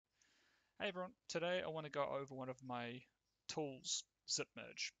Hey everyone, today I want to go over one of my tools,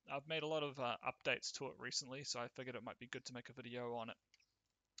 ZipMerge. I've made a lot of updates to it recently, so I figured it might be good to make a video on it.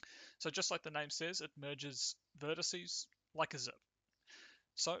 So just like the name says, it merges vertices like a zip.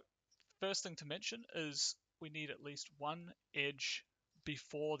 So first thing to mention is we need at least one edge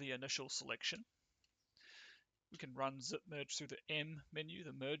before the initial selection. We can run ZipMerge through the M menu,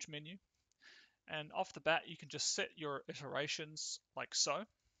 the merge menu, and off the bat you can just set your iterations like so,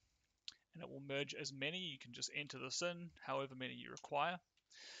 and it will merge as many. You can just enter this in, however many you require.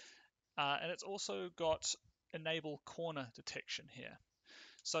 And it's also got enable corner detection here.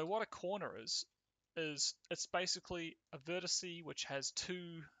 So what a corner is it's basically a vertice which has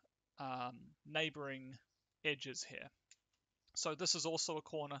two neighboring edges here. So this is also a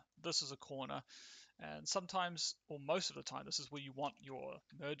corner, this is a corner, and sometimes, or most of the time, this is where you want your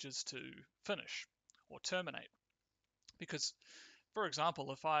merges to finish or terminate. Because, for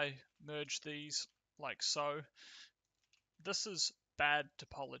example, if I merge these like so, this is bad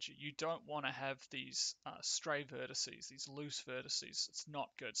topology. You don't want to have these stray vertices, these loose vertices. It's not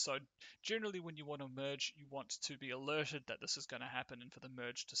good. So generally when you want to merge, you want to be alerted that this is going to happen and for the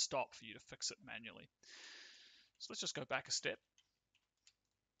merge to stop for you to fix it manually. So let's just go back a step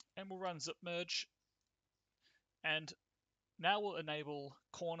and we'll run ZipMerge, and now we'll enable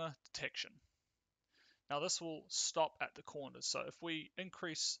corner detection. Now this will stop at the corners. So if we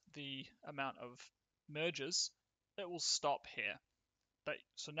increase the amount of merges, it will stop here.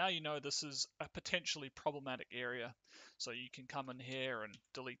 So now you know this is a potentially problematic area. So you can come in here and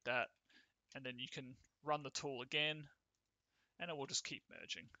delete that, and then you can run the tool again, and it will just keep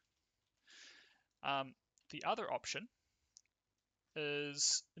merging. The other option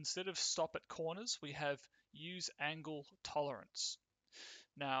is, instead of stop at corners, we have use angle tolerance.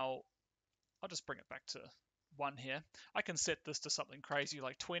 Now, I'll just bring it back to 1 here. I can set this to something crazy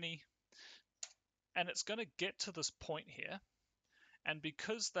like 20, and it's going to get to this point here. And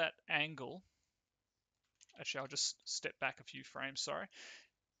because that angle, actually I'll just step back a few frames, sorry.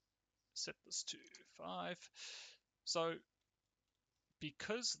 Set this to 5. So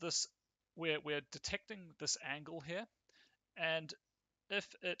because we're detecting this angle here, and if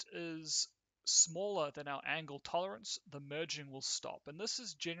it is smaller than our angle tolerance, the merging will stop. And this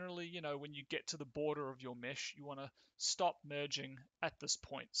is generally, when you get to the border of your mesh, you want to stop merging at this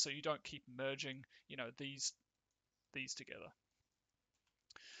point so you don't keep merging, these together.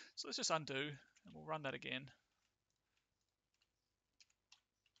 So let's just undo and we'll run that again.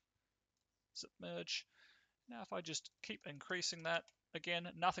 ZipMerge. Now if I just keep increasing that, again,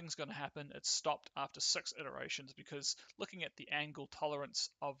 nothing's going to happen. It's stopped after 6 iterations because looking at the angle tolerance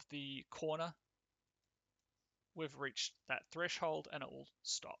of the corner, we've reached that threshold and it will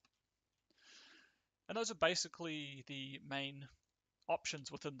stop. And those are basically the main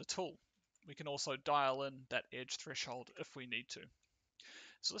options within the tool. We can also dial in that edge threshold if we need to.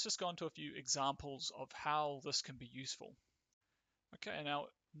 So let's just go into a few examples of how this can be useful. Okay, and our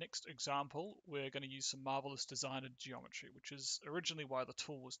next example, we're going to use some marvelous designer geometry, which is originally why the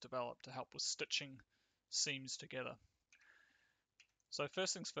tool was developed, to help with stitching seams together. So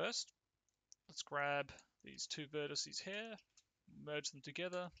first things first, let's grab these two vertices here, merge them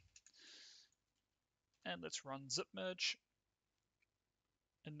together, and let's run ZipMerge.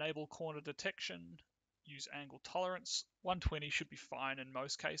 Enable corner detection, use angle tolerance. 120 should be fine in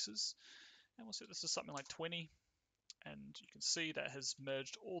most cases. And we'll set this to something like 20. And you can see that has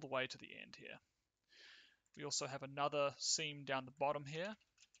merged all the way to the end here. We also have another seam down the bottom here,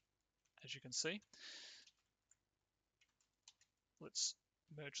 as you can see. Let's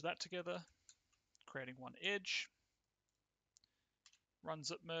merge that together, creating one edge. Run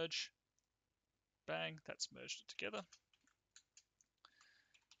ZipMerge. Bang, that's merged it together.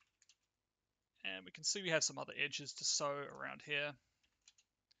 And we can see we have some other edges to sew around here.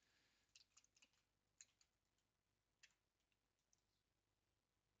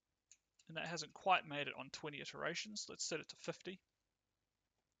 And that hasn't quite made it on 20 iterations. Let's set it to 50.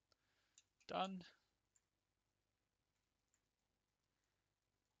 Done.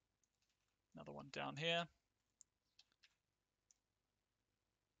 Another one down here.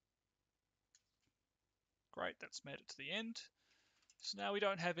 Great, that's made it to the end. So now we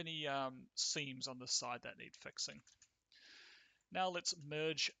don't have any seams on this side that need fixing. Now let's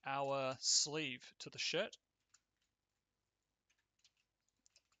merge our sleeve to the shirt.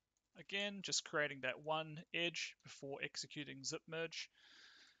 Again, just creating that one edge before executing ZipMerge.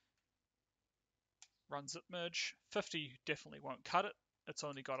 Run ZipMerge. 50 definitely won't cut it. It's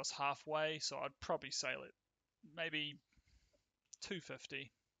only got us halfway, so I'd probably say maybe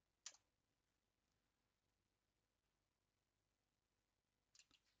 250.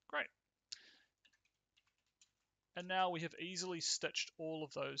 Great. And now we have easily stitched all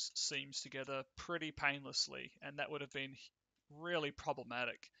of those seams together pretty painlessly, and that would have been really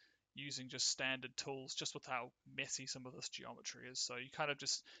problematic using just standard tools, just with how messy some of this geometry is. So you kind of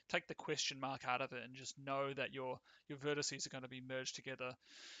just take the question mark out of it and just know that your vertices are going to be merged together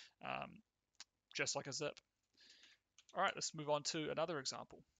just like a zip. All right, let's move on to another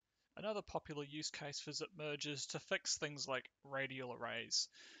example. Another popular use case for ZipMerge is to fix things like radial arrays.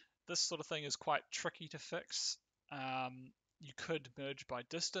 This sort of thing is quite tricky to fix. You could merge by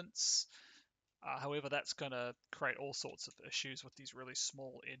distance. However, that's going to create all sorts of issues with these really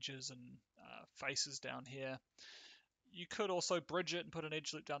small edges and faces down here. You could also bridge it and put an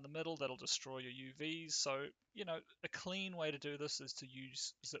edge loop down the middle. That'll destroy your UVs. So, a clean way to do this is to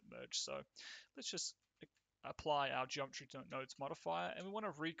use ZipMerge. So let's just apply our geometry nodes modifier, and we want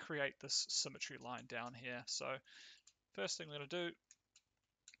to recreate this symmetry line down here. So first thing we're going to do,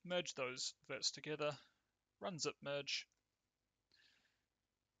 merge those verts together, run ZipMerge,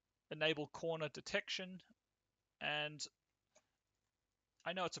 enable corner detection, and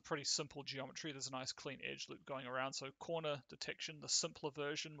I know it's a pretty simple geometry. There's a nice clean edge loop going around, so corner detection, the simpler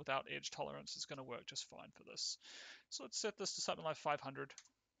version without edge tolerance, is going to work just fine for this. So let's set this to something like 500,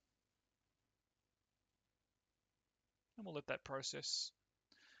 and we'll let that process.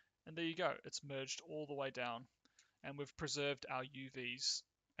 And there you go, it's merged all the way down, and we've preserved our UVs,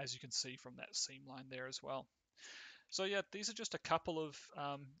 as you can see from that seam line there as well. So yeah, these are just a couple of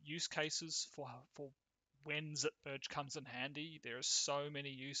use cases for when ZipMerge comes in handy. There are so many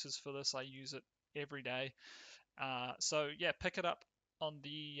uses for this. I use it every day. So yeah, pick it up on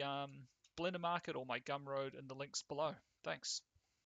the Blender Market or my Gumroad in the links below. Thanks.